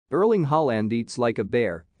Erling Haaland eats like a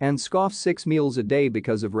bear and scoffs 6 meals a day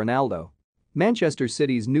because of Ronaldo. Manchester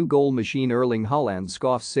City's new goal machine Erling Haaland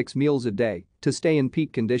scoffs 6 meals a day to stay in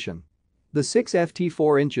peak condition. The 6'ft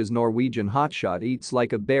 4 inches Norwegian hotshot eats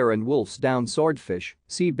like a bear and wolfs down swordfish,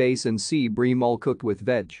 sea bass and sea bream all cooked with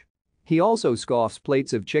veg. He also scoffs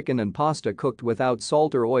plates of chicken and pasta cooked without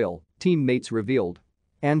salt or oil, teammates revealed.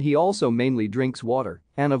 And he also mainly drinks water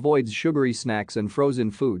and avoids sugary snacks and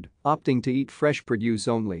frozen food, opting to eat fresh produce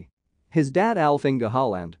only. His dad Erling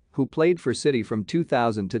Haaland, who played for City from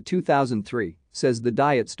 2000 to 2003, says the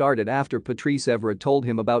diet started after Patrice Evra told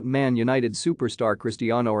him about Man United superstar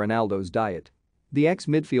Cristiano Ronaldo's diet. The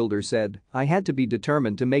ex-midfielder said, "I had to be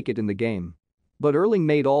determined to make it in the game. But Erling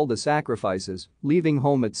made all the sacrifices, leaving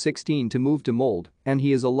home at 16 to move to Molde, and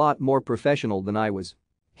he is a lot more professional than I was."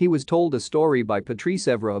 He was told a story by Patrice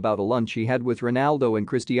Evra about a lunch he had with Ronaldo and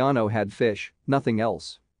Cristiano had fish, nothing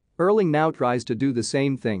else. Erling now tries to do the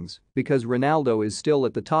same things because Ronaldo is still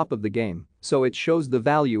at the top of the game, so it shows the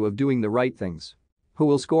value of doing the right things. Who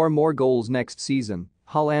will score more goals next season,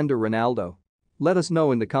 Haaland or Ronaldo? Let us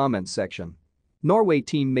know in the comments section. Norway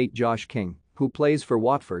teammate Josh King, who plays for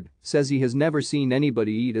Watford, says he has never seen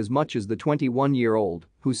anybody eat as much as the 21-year-old,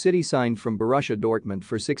 who City signed from Borussia Dortmund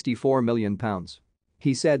for £64 million.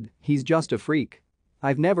 He said, "He's just a freak.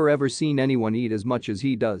 I've never ever seen anyone eat as much as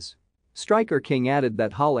he does." Striker King added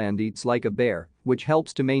that Haaland eats like a bear, which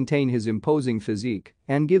helps to maintain his imposing physique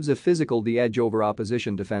and gives a physical the edge over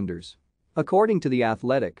opposition defenders. According to The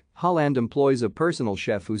Athletic, Haaland employs a personal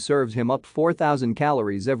chef who serves him up 4,000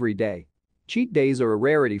 calories every day. Cheat days are a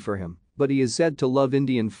rarity for him, but he is said to love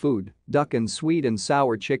Indian food, duck and sweet and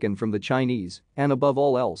sour chicken from the Chinese, and above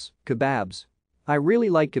all else, kebabs. "I really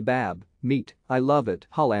like kebab meat, I love it,"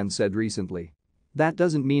 Haaland said recently. "That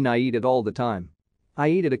doesn't mean I eat it all the time. I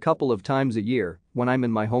eat it a couple of times a year when I'm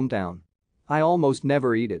in my hometown. I almost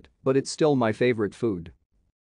never eat it, but it's still my favorite food."